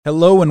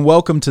Hello and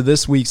welcome to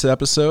this week's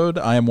episode.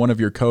 I am one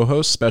of your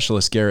co-hosts,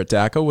 Specialist Garrett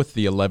Dacko with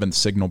the 11th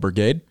Signal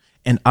Brigade.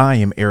 And I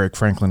am Eric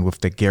Franklin with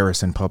the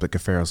Garrison Public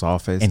Affairs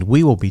Office, and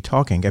we will be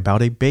talking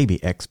about a baby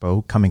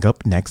expo coming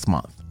up next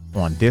month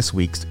on this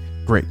week's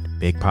Great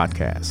Big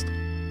Podcast.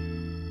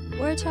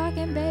 We're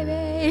talking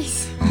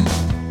babies.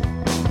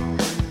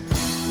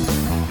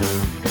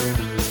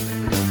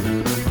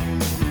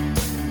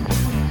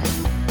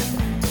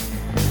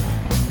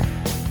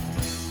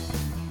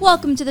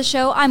 Welcome to the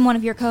show. I'm one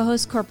of your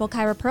co-hosts, Corporal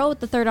Kyra Pearl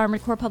with the 3rd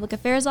Armored Corps Public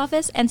Affairs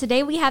Office, and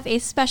today we have a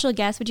special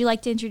guest. Would you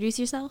like to introduce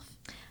yourself?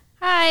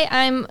 Hi,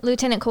 I'm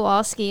Lieutenant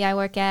Kowalski. I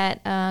work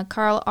at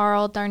Carl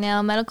Arl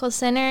Darnell Medical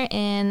Center,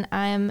 and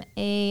I'm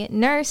a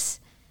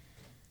nurse.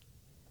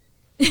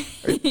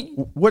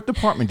 What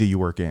department do you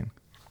work in?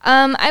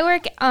 I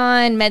work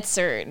on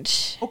Med-Surg.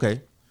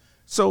 Okay.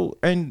 So,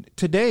 and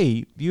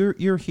today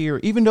you're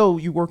here, even though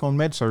you work on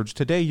Med-Surg,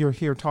 today you're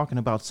here talking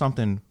about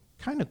something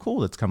kind of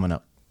cool that's coming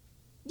up.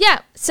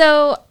 Yeah,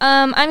 so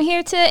I'm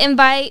here to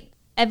invite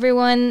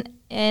everyone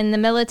in the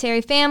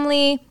military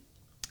family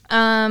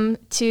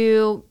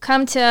to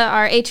come to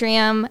our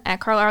atrium at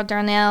Carl Arl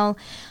Darnell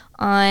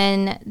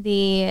on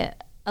the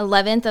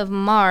 11th of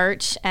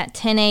March at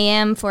 10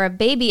 a.m. for a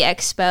baby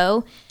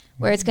expo,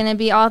 where it's going to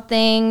be all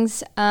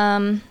things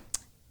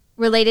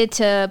related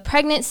to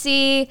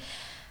pregnancy,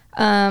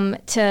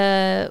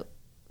 to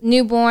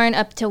newborn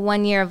up to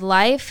 1 year of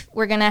life.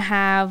 We're going to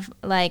have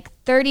like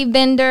 30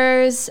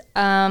 vendors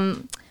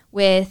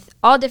with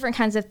all different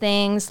kinds of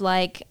things,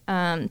 like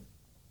a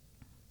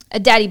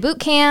daddy boot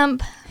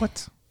camp.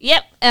 What?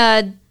 Yep,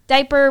 a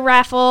diaper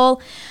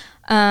raffle,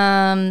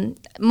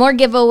 more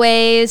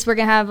giveaways. We're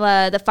going to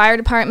have the fire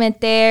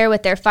department there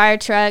with their fire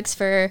trucks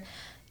for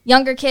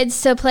younger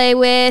kids to play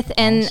with,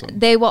 and awesome.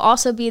 They will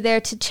also be there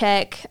to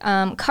check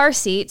car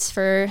seats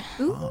for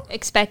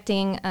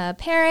expecting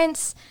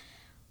parents.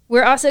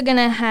 We're also going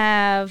to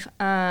have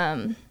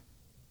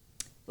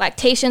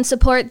lactation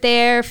support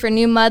there for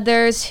new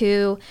mothers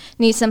who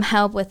need some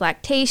help with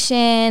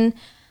lactation.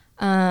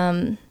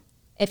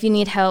 If you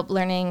need help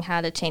learning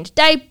how to change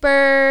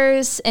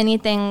diapers,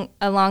 anything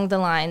along the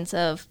lines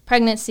of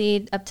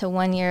pregnancy up to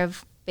 1 year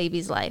of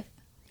baby's life.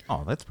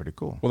 Oh, that's pretty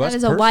cool. Well, that's that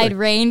is perfect. A wide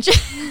range.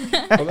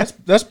 Well,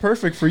 that's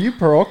perfect for you,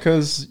 Pearl,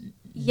 because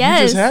you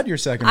just had your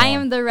second one. I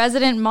am the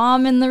resident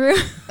mom in the room.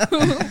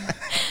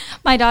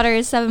 My daughter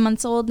is 7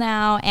 months old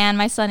now, and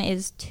my son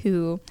is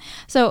 2.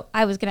 So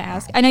I was going to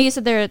ask, I know you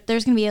said there's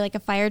going to be like a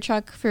fire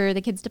truck for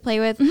the kids to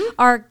play with. Mm-hmm.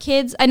 Are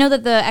kids, I know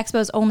that the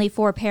expo is only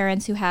for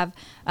parents who have,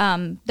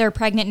 they're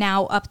pregnant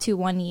now up to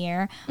 1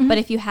 year. Mm-hmm. But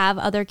if you have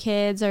other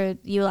kids, are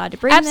you allowed to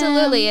bring them?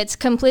 Absolutely. It's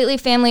completely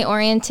family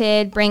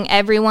oriented. Bring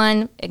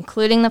everyone,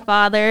 including the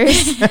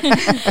fathers.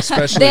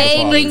 Especially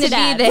they the need to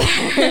dads.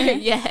 be there.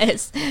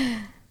 Yes.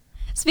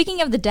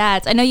 Speaking of the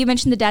dads, I know you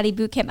mentioned the Daddy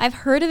Boot Camp. I've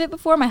heard of it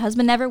before. My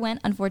husband never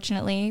went,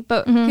 unfortunately.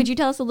 But could you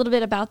tell us a little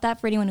bit about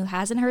that for anyone who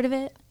hasn't heard of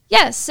it?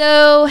 Yeah,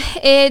 so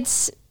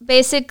it's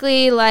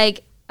basically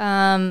like,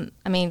 kind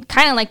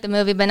of like the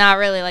movie, but not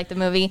really like the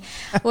movie,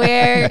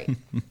 where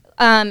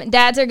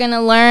dads are going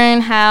to learn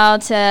how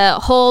to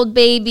hold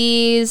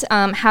babies,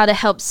 how to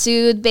help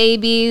soothe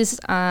babies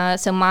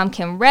so mom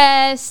can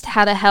rest,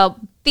 how to help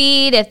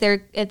feed if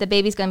the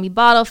baby's going to be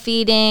bottle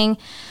feeding,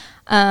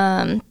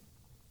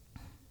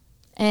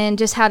 and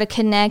just how to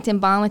connect and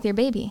bond with your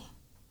baby.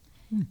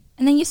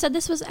 And then you said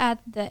this was at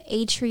the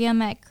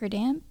atrium at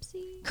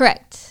Credamsey?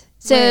 Correct.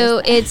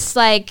 So it's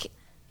like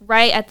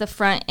right at the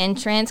front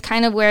entrance,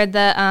 kind of where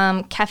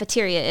the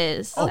cafeteria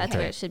is. Okay. That's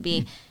where it should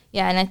be.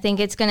 Yeah, and I think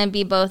it's going to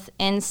be both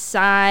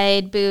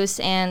inside booths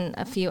and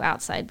a few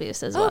outside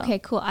booths as well. Okay,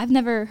 cool. I've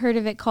never heard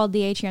of it called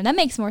the atrium. That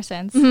makes more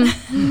sense.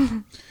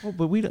 Well,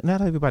 but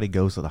not everybody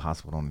goes to the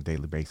hospital on a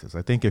daily basis.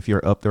 I think if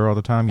you're up there all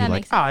the time, you're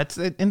like, it's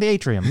in the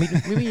atrium.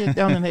 Meet me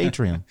down in the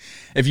atrium.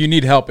 If you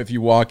need help, if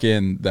you walk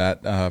in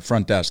that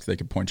front desk, they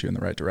can point you in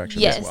the right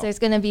direction. Yes, as well. There's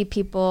going to be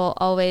people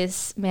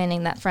always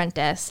manning that front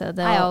desk. So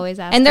I always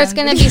ask and there's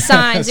going to be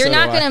signs. You're So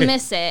not going to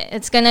miss it.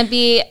 It's going to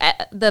be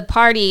at the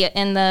party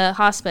in the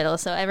hospital.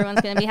 So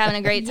everyone's going to be having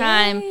a great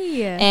time.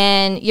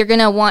 And you're going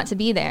to want to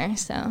be there.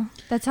 So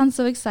that sounds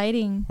so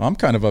exciting. Well, I'm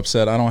kind of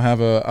upset. I don't have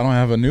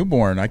a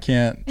newborn. I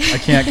can't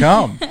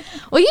come.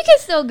 Well, you can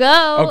still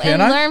go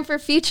and learn for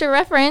future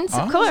reference,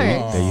 of course.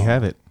 There you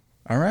have it.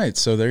 All right.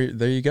 So there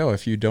you go.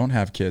 If you don't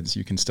have kids,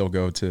 you can still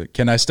go to.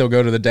 Can I still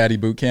go to the Daddy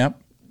Boot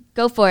Camp?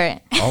 Go for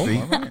it. Oh, all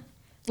right.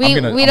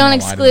 We don't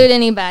exclude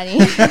anybody.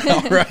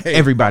 All right.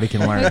 Everybody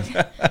can learn.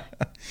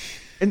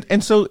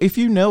 And so if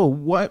you know,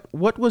 what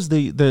was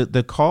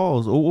the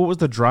cause, or what was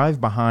the drive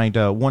behind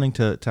wanting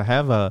to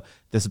have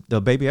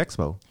the baby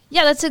expo?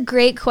 Yeah, that's a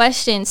great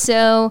question.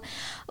 So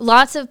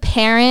lots of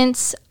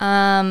parents,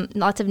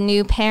 lots of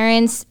new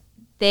parents,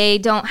 they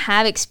don't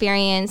have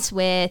experience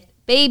with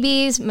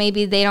babies.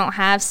 Maybe they don't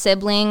have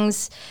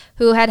siblings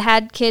who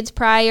had kids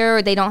prior,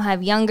 or they don't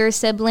have younger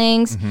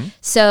siblings. Mm-hmm.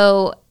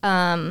 So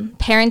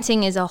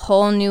parenting is a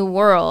whole new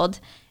world.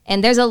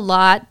 And there's a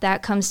lot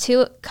that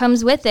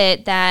comes with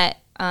it that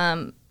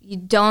you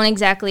don't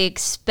exactly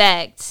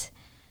expect.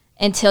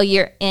 until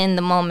you're in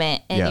the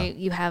moment and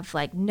you have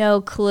like no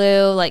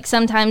clue. Like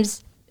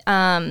sometimes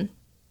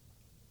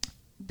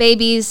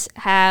babies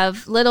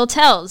have little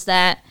tells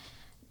that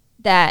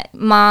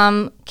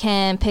mom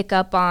can pick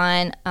up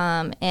on,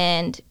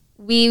 and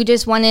we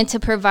just wanted to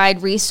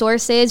provide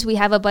resources. We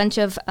have a bunch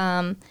of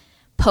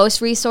post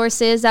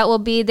resources that will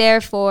be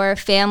there for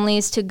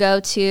families to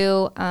go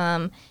to,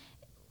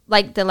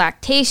 like the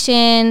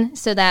lactation,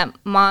 so that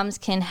moms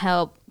can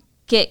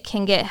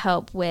get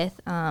help with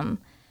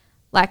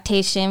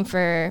lactation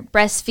for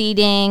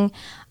breastfeeding,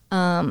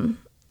 and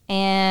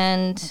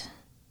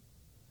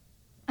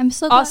I'm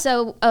so glad.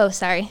 also. Oh,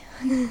 sorry.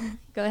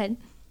 Go ahead.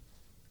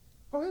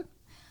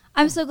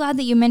 I'm so glad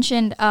that you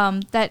mentioned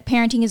that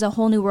parenting is a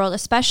whole new world,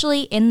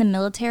 especially in the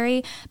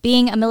military.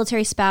 Being a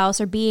military spouse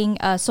or being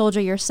a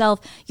soldier yourself,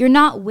 you're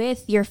not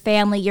with your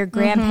family, your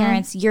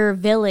grandparents, your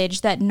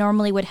village that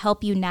normally would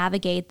help you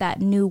navigate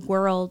that new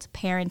world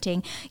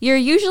parenting. You're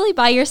usually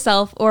by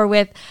yourself or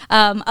with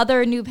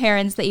other new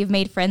parents that you've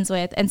made friends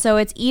with. And so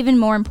it's even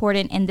more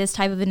important in this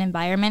type of an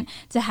environment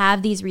to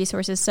have these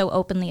resources so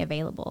openly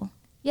available.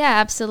 Yeah,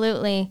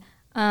 absolutely.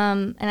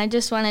 And I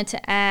just wanted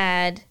to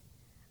add,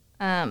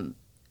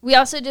 we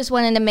also just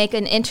wanted to make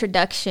an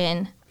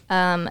introduction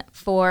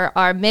for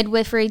our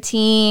midwifery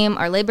team,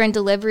 our labor and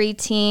delivery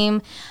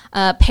team.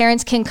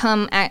 Parents can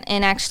come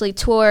and actually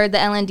tour the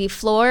LND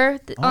floor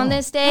on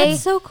this day.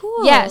 That's so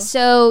cool. Yeah,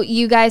 so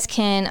you guys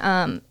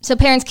can, so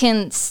parents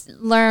can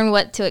learn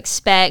what to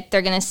expect.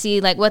 They're going to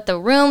see like what the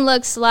room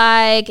looks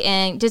like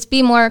and just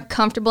be more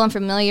comfortable and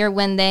familiar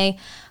when they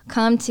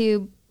come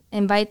to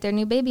invite their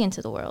new baby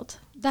into the world.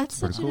 That's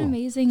such cool. an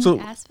amazing So-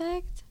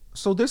 aspect.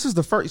 So this is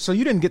the first. So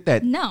you didn't get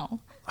that. No.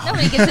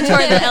 Nobody gets to tour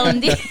the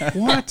LMD.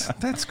 What?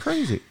 That's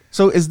crazy.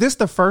 So is this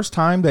the first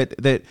time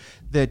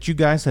that you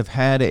guys have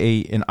had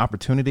an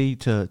opportunity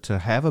to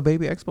have a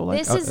baby expo like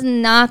This is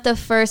not the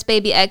first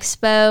baby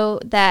expo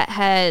that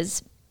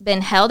has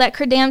been held at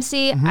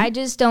Credamcy. I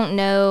just don't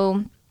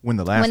know when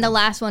the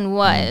last one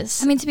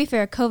was. I mean, to be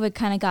fair, COVID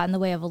kind of got in the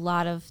way of a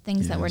lot of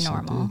things that were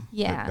normal.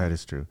 Yeah. That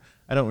is true.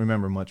 I don't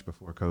remember much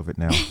before COVID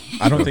now.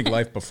 I don't think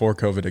life before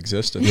COVID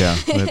existed. Yeah,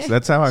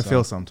 that's how I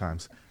feel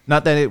sometimes.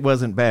 Not that it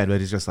wasn't bad,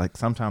 but it's just like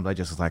sometimes I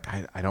just was like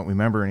I don't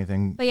remember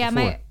anything. But yeah,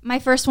 before. my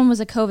first one was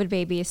a COVID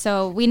baby,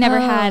 so we never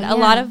had a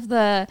lot of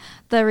the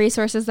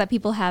resources that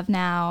people have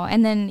now.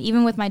 And then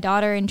even with my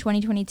daughter in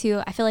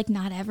 2022, I feel like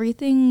not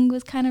everything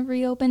was kind of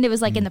reopened. It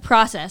was like in the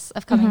process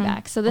of coming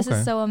back. So this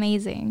is so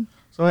amazing.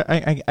 So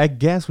I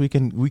guess we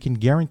can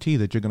guarantee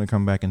that you're going to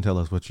come back and tell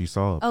us what you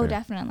saw up Oh, there.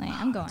 definitely.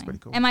 I'm going. pretty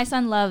cool. And my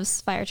son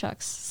loves fire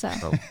trucks, so.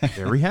 So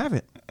there we have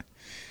it.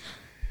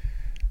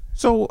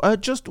 So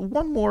just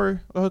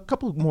a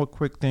couple more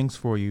quick things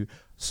for you.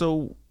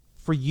 So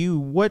for you,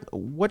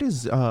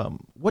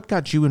 what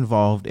got you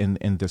involved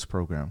in this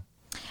program?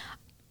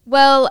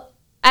 Well,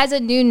 as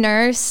a new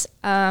nurse,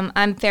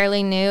 I'm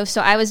fairly new,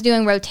 so I was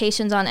doing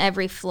rotations on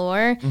every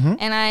floor,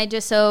 and I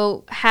just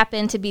so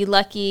happened to be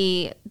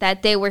lucky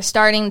that they were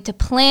starting to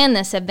plan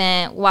this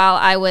event while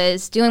I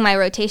was doing my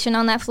rotation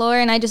on that floor,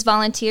 and I just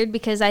volunteered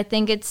because I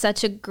think it's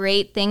such a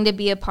great thing to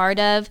be a part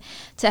of,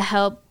 to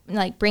help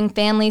like bring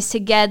families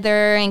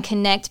together and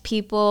connect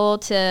people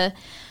to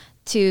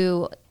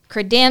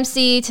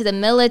Credamcy, to the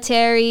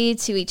military,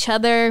 to each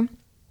other,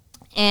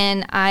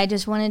 and I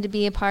just wanted to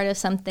be a part of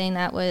something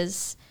that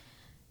was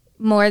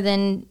more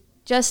than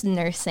just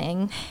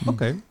nursing.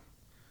 Okay.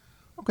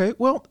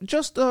 Well,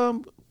 just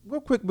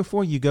real quick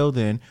before you go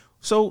then.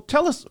 So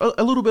tell us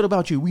a little bit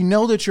about you. We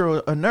know that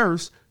you're a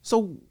nurse.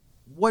 So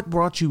what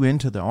brought you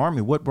into the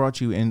Army? What brought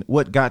you in?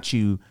 What got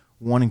you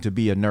wanting to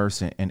be a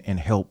nurse and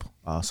help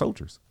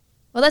soldiers?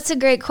 Well, that's a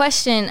great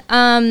question.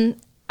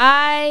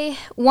 I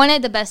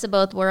wanted the best of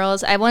both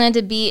worlds. I wanted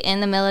to be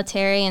in the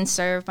military and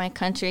serve my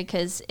country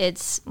because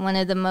it's one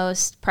of the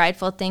most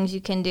prideful things you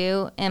can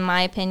do, in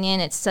my opinion.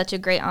 It's such a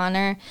great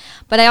honor.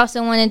 But I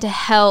also wanted to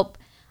help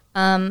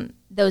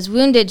those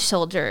wounded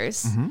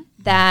soldiers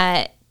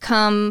that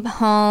come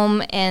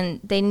home and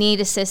they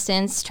need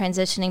assistance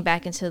transitioning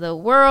back into the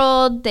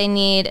world. They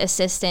need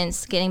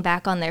assistance getting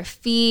back on their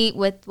feet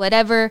with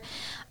whatever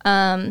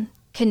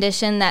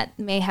condition that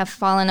may have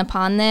fallen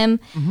upon them.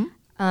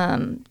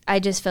 I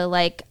just feel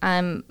like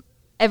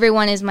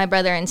everyone is my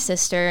brother and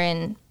sister,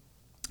 and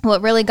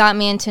what really got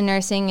me into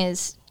nursing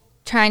is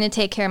trying to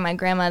take care of my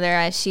grandmother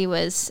as she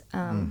was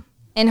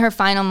in her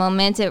final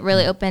moments. It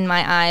really opened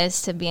my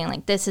eyes to being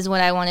like, this is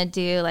what I want to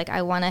do. Like,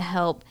 I want to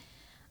help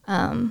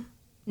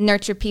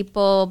nurture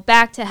people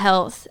back to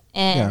health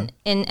and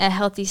in a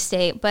healthy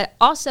state. But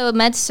also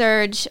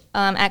Med-Surg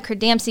at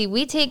Credamcy,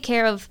 we take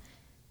care of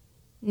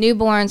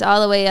newborns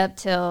all the way up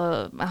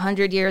to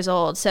 100 years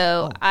old.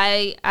 So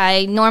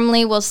I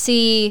normally will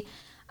see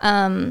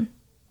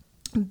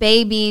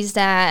babies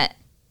that,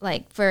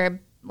 like, for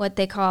what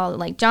they call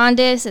like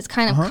jaundice. It's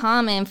kind of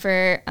common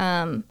for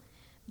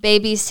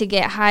babies to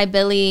get high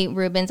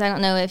bilirubins. I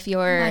don't know if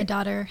My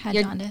daughter had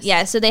jaundice.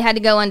 Yeah, so they had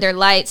to go under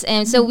lights.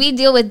 And so we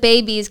deal with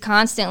babies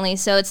constantly.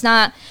 So it's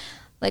not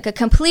like a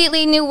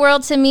completely new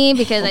world to me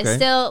because Okay. I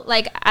still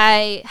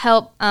I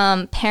help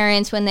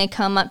parents when they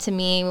come up to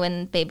me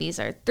when babies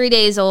are 3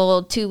 days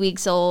old, 2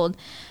 weeks old,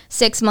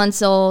 6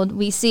 months old.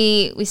 We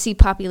see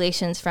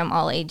populations from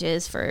all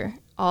ages for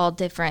all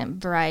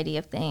different variety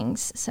of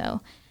things.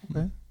 So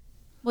Okay.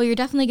 Well, you're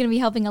definitely going to be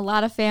helping a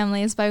lot of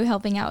families by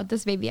helping out with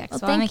this Baby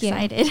Expo. Well, thank I'm you.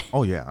 excited.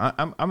 Oh yeah,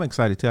 I'm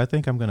excited too. I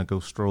think I'm gonna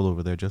go stroll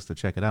over there just to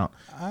check it out.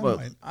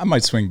 I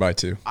might swing by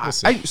too. We'll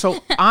see.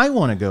 So I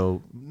want to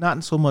go,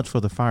 not so much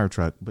for the fire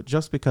truck, but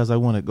just because I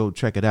want to go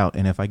check it out.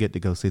 And if I get to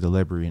go see the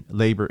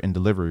labor and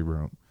delivery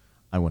room,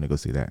 I want to go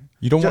see that.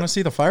 You don't want to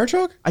see the fire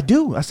truck? I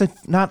do. I said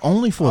not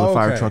only for the Oh,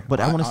 fire okay. truck, but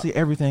I want to see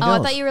everything Oh,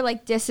 else. I thought you were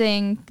like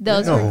dissing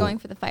those who No. are going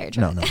for the fire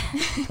truck. No.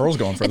 Pearl's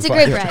going for it's the a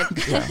fire great truck.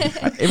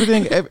 ride.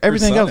 Everything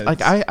son else. is.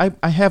 Like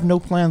I have no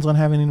plans on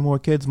having any more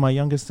kids. My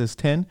youngest is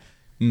 10.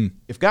 Mm.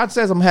 If God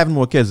says I'm having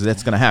more kids,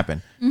 that's going to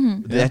happen.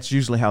 That's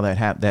usually how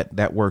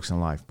that works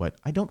in life. But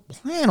I don't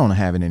plan on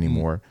having any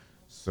more.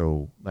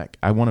 So like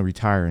I want to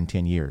retire in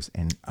 10 years,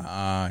 and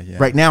Yeah.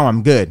 right now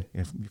I'm good.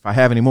 If I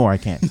have any more, I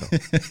can't. So.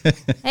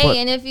 Hey,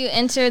 and if you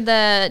enter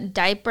the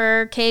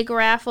diaper cake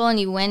raffle and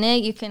you win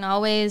it, you can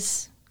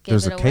always give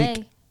There's it a away.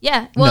 cake?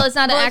 Yeah. Well, No. it's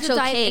not an Well, it's a actual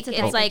di- cake. it's a It's,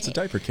 diaper like It's a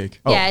diaper cake.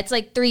 yeah, it's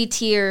like 3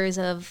 tiers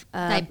of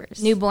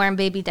Diapers. newborn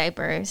baby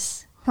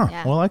diapers. Huh.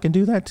 Yeah. Well, I can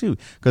do that too.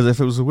 Because if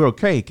it was a real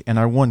cake and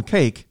I won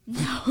cake,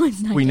 No,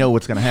 it's not. we know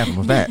what's going to happen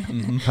with that.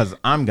 Because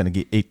I'm going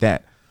to eat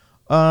that.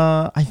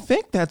 I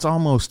think that's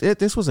almost it.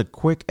 This was a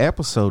quick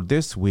episode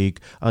this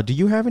week. Do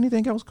you have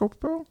anything else, Corporal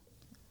Pearl?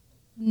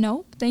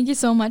 No, thank you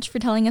so much for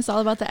telling us all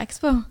about the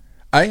expo.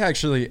 I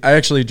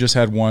actually just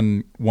had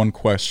one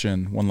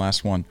question, one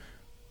last one.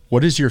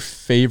 What is your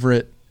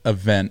favorite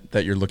event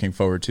that you're looking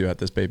forward to at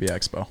this Baby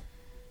Expo?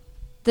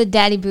 The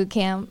daddy boot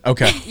camp.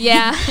 Okay.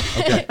 Yeah.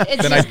 Okay.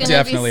 It's Then I just going to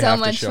definitely be so have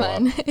to much show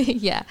fun.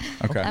 yeah.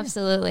 Okay.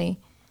 Absolutely.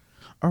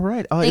 All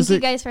right. Thank you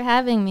guys for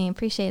having me.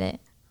 Appreciate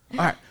it. All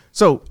right.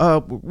 So,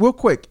 real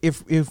quick,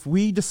 if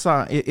we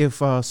decide,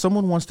 if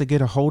someone wants to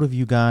get a hold of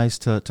you guys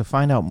to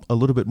find out a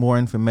little bit more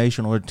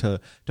information or to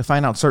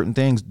find out certain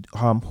things,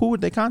 who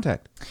would they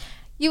contact?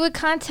 You would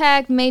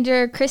contact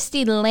Major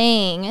Christy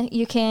Lang.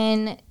 You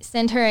can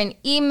send her an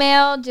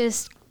email,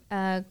 just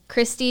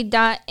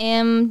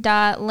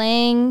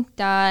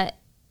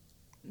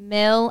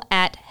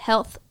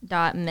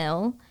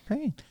christy.m.lang.mil@health.mil.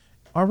 Hey.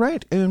 All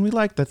right. And we'd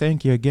like to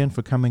thank you again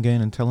for coming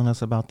in and telling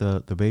us about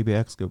the Baby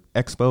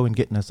Expo and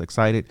getting us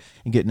excited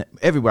and getting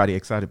everybody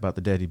excited about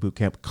the Daddy Boot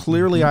Camp.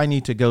 Clearly, I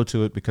need to go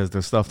to it because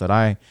there's stuff that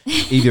I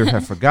either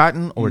have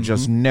forgotten or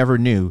just never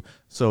knew.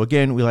 So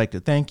again, we like to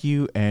thank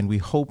you, and we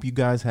hope you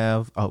guys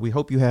have a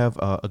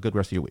good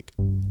rest of your week.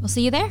 We'll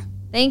see you there.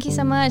 Thank you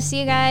so much. See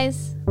you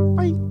guys.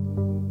 Bye.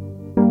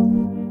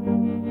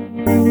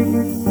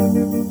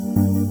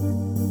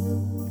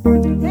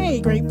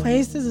 Hey, great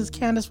place. This is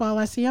Candace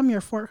Wallasey. I'm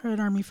your Fort Hood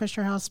Army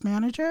Fisher House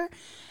manager.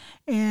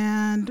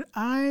 And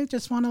I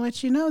just want to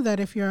let you know that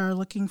if you're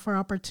looking for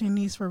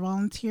opportunities for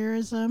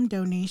volunteerism,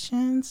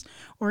 donations,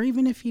 or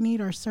even if you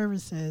need our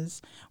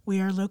services, we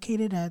are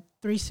located at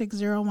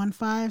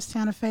 36015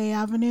 Santa Fe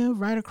Avenue,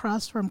 right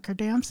across from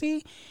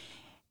Cardamsey.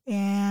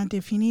 And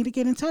if you need to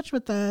get in touch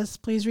with us,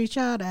 please reach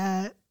out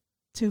at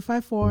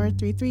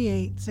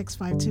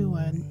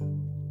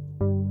 254-338-6521.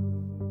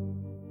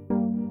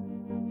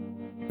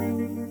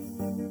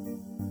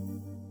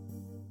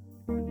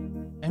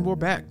 And we're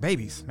back,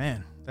 babies.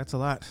 Man, that's a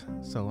lot.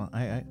 So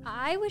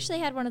I wish they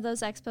had one of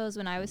those expos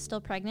when I was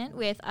still pregnant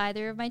with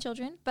either of my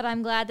children, but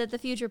I'm glad that the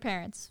future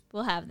parents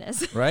will have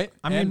this. Right?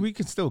 I mean, we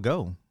can still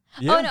go.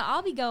 Yeah. Oh, no,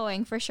 I'll be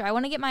going for sure. I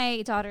want to get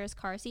my daughter's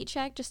car seat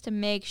checked just to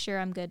make sure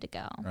I'm good to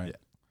go. Right.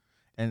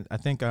 And I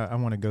think I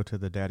want to go to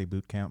the Daddy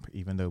Boot Camp,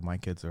 even though my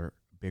kids are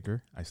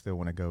bigger. I still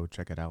want to go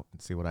check it out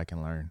and see what I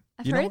can learn.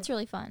 I've You know heard what? it's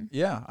really fun.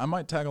 Yeah, I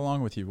might tag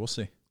along with you. We'll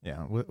see.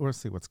 Yeah, we'll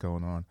see what's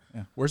going on.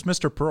 Yeah. Where's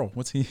Mr. Pearl?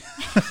 What's he?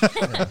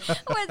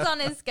 What's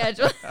on his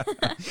schedule?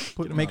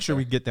 Make sure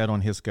we get that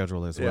on his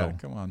schedule as well. Yeah,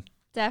 come on.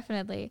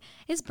 Definitely.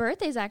 His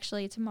birthday's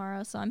actually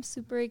tomorrow, so I'm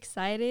super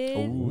excited.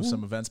 Ooh,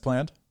 some events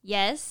planned?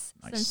 Yes,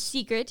 some Nice.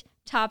 secret,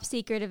 top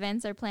secret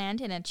events are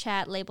planned in a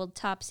chat labeled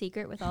top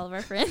secret with all of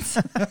our friends.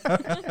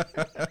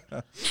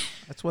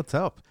 That's what's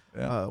up.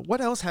 Yeah.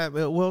 What else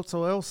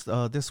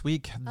this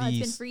week? It's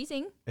been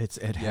freezing. It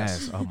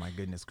Yes. has. Oh my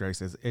goodness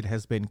gracious! It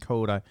has been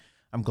cold.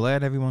 I'm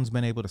glad everyone's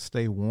been able to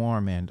stay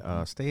warm and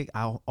stay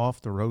out off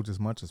the roads as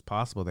much as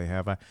possible. They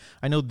have.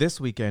 I know this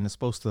weekend is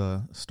supposed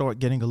to start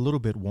getting a little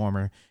bit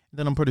warmer.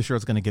 Then I'm pretty sure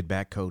it's going to get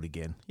back cold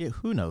again. Yeah,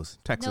 who knows?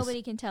 Texas.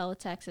 Nobody can tell with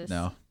Texas.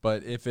 No.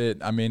 But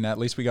at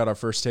least we got our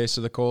first taste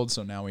of the cold,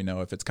 so now we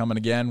know if it's coming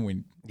again,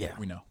 we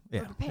know.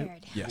 Yeah,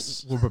 Prepared.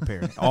 Yes. we're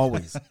prepared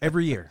always,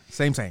 every year.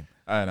 Same.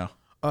 I know.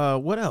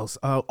 What else?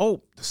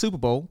 The Super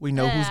Bowl. We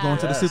know who's going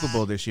to the Yes. Super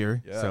Bowl this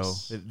year, Yes.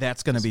 so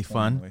that's going to be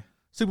fun. Disappointingly.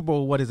 Super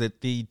Bowl, what is it?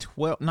 The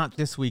 12th, not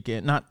this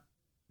weekend, not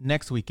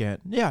next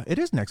weekend. Yeah, it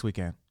is next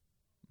weekend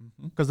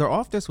because they're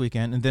off this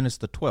weekend, and then it's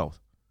the 12th.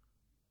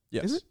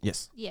 Yes. Is it?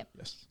 Yes. Yep.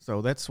 Yes.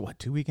 So that's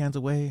 2 weekends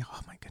away.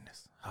 Oh my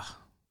goodness.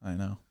 I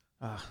know.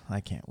 I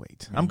can't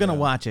wait. I'm going to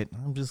watch it.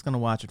 I'm just going to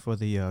watch it for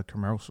the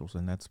commercials,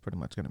 and that's pretty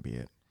much going to be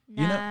it.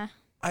 Nah.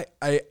 You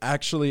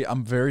know,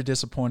 I'm very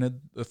disappointed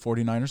the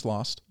 49ers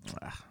lost.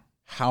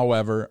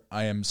 However,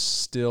 I am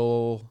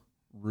still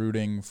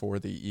rooting for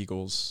the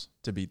Eagles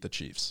to beat the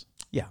Chiefs.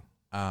 Yeah.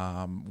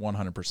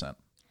 100%.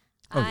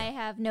 I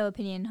have no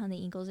opinion on the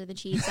Eagles or the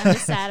Chiefs. I'm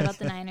just sad about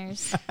the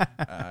Niners.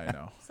 I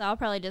know. So I'll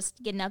probably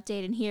just get an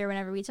update in here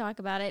whenever we talk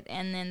about it,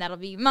 and then that'll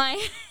be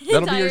my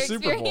That'll be entire your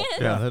Super Bowl. experience.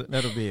 Yeah,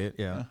 that'll be it.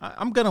 Yeah,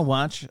 I'm gonna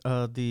watch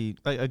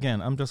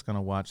again. I'm just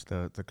gonna watch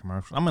the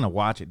commercial. I'm gonna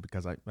watch it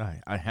because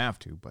I have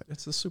to. But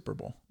It's the Super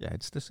Bowl. yeah,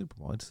 it's the Super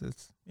Bowl. It's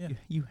Yeah.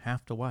 you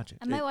have to watch it.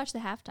 I might watch the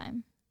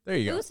halftime. There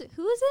you go. Who is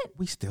it?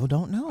 We still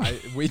don't know.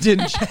 We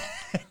didn't check.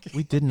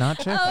 We did not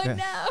check. Oh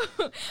that.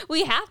 no,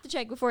 we have to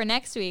check before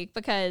next week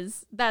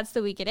because that's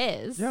the week it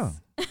is. Yeah.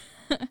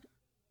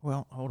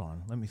 Well, hold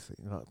on. Let me see.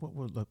 We're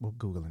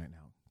googling it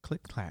now.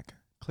 Click clack,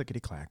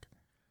 clickety clack.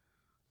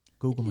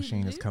 Google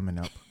machine is coming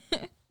up.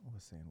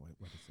 Let's see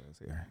what it says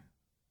here.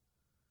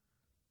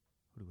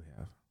 Who do we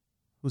have?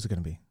 Who's it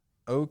going to be?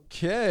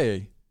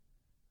 Okay.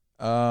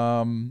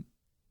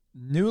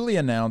 Newly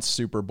announced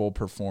Super Bowl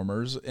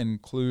performers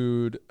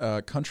include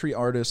country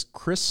artist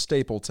Chris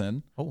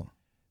Stapleton, Oh,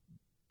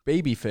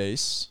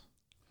 Babyface,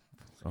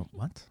 so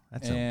what?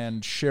 That's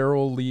and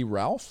Cheryl Lee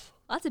Ralph.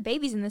 Lots of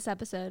babies in this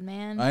episode,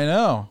 man. I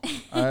know.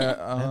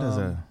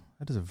 that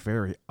is a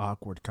very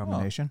awkward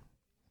combination.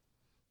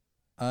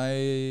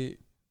 I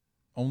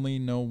only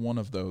know one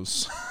of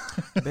those.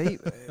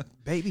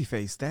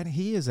 Babyface. That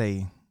he is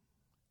a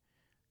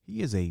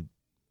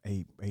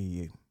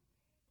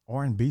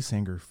R&B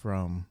singer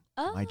from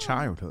my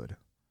childhood.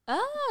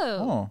 Oh.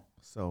 Oh,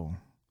 So,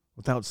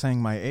 without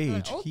saying my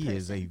age, old he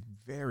is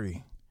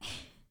person.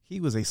 he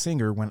was a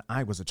singer when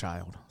I was a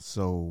child.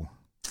 So,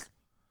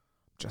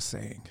 just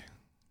saying.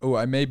 oh,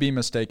 I may be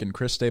mistaken.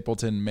 Chris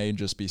Stapleton may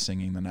just be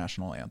singing the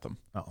national anthem.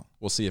 Oh,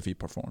 We'll see if he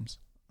performs.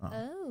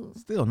 Oh.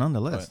 still,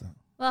 nonetheless.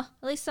 Well,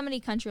 at least somebody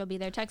country will be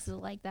there. Texas will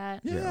like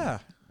that. Yeah,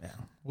 Yeah,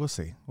 we'll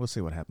see. We'll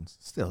see what happens.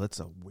 Still, it's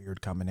a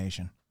weird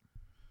combination.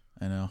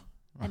 I know.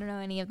 I don't know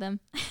any of them.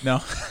 No.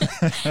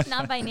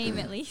 Not by name,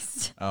 at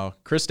least. Oh,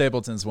 Chris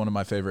Stapleton's one of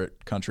my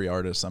favorite country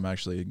artists. I'm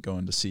actually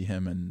going to see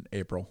him in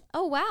April.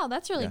 Oh, wow.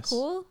 That's really Yes.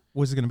 cool.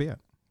 Where's it going to be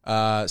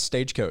at?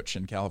 Stagecoach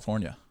in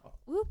California.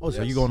 Whoop, Oh,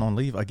 so you going on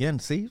leave again?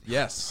 See?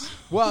 Yes.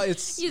 Well,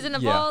 it's using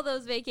up yeah, all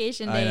those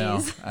vacation I know.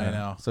 days. I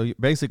know. So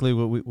basically,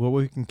 what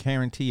we can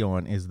guarantee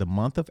on is the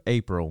month of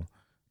April,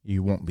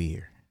 you won't be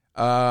here.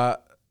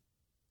 Not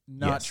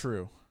Yes.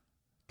 true,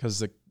 because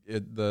the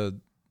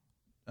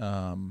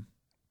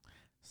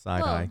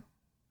Side Well, eye.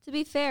 to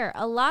be fair,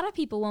 a lot of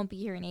people won't be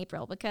here in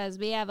April because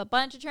we have a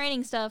bunch of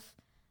training stuff.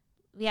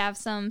 We have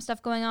some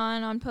stuff going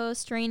on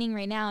post training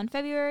right now in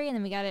February, and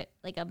then we got it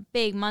like a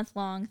big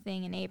month-long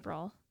thing in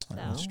April. So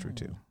That's true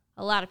too.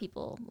 a lot of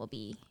people will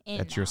be in.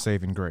 That's your now.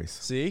 saving grace.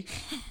 see,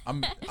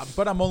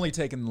 but I'm only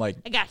taking like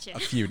I got you. a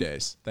few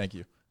days. Thank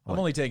you. I'm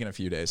only taking a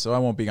few days, so I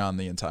won't be gone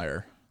the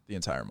entire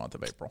month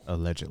of April.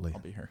 Allegedly. I'll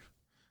be here.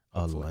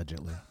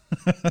 Allegedly.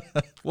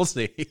 We'll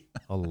see.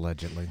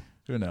 Allegedly.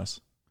 Who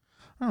knows?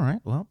 All right.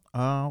 Well,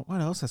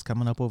 what else is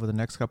coming up over the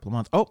next couple of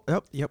months? Oh,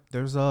 yep.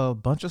 There's a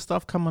bunch of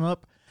stuff coming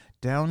up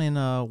down in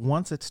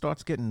once it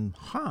starts getting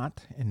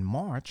hot in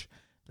March.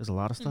 There's a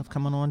lot of stuff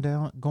going on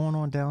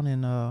down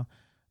in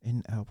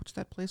what's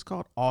that place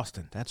called?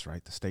 Austin. That's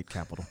right, the state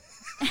capital.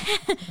 But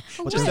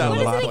Just there's that a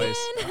little lot- place.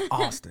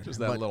 Austin. Just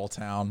that But little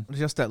town,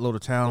 just that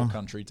little town, little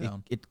country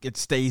town. It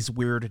stays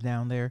weird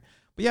down there.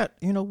 But yeah,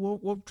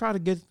 we'll try to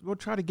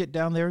get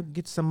down there,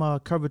 get some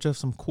coverage of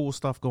some cool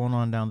stuff going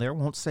on down there.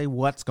 Won't say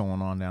what's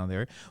going on down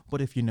there, but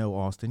if you know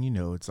Austin, you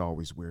know it's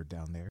always weird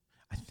down there.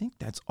 I think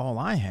that's all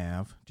I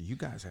have. Do you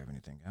guys have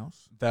anything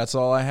else? That's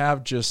all I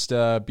have. Just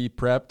be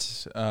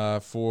prepped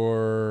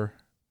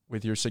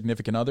with your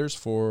significant others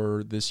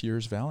for this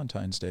year's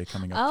Valentine's Day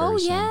coming up Oh very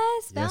soon. yes,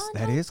 Yes, that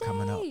Valentine's is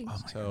coming up. Day. Oh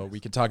my So we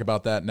could talk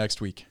about that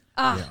next week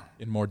Ah,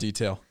 in more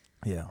detail,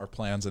 yeah. our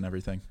plans and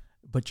everything.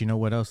 But you know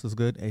what else is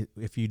good?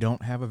 If you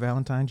don't have a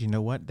Valentine's, you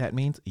know what that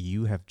means?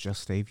 You have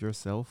just saved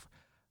yourself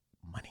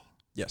money.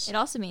 Yes. it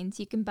also means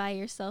you can buy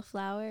yourself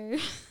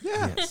flowers.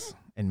 Yes.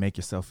 And make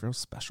yourself feel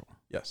special.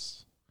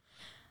 Yes.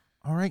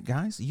 All right,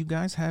 guys. You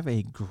guys have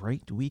a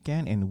great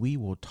weekend, and we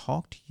will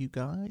talk to you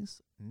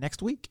guys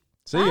next week.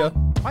 See ya.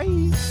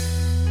 Bye.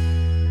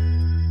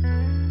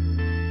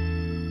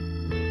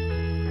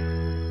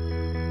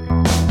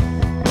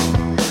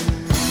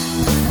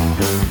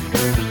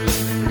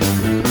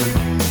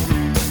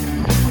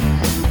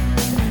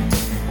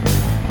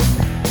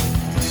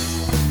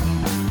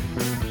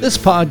 This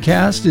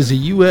podcast is a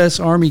U.S.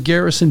 Army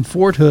Garrison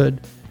Fort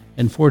Hood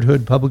and Fort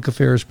Hood Public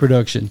Affairs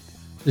production.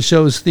 The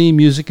show's theme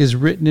music is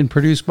written and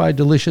produced by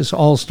Delicious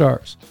All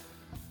Stars.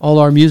 All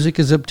our music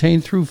is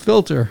obtained through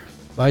Filter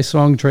by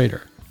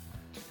Songtrader.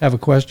 Have a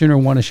question or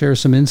want to share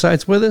some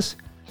insights with us?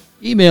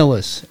 Email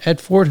us at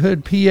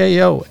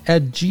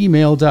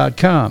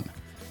forthoodpao@gmail.com.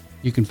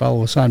 You can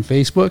follow us on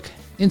Facebook,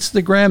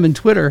 Instagram, and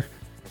Twitter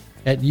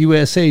at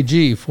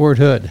USAG Fort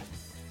Hood.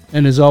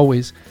 And as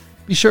always,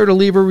 Be sure to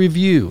leave a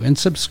review and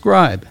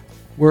subscribe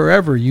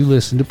wherever you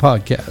listen to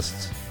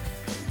podcasts.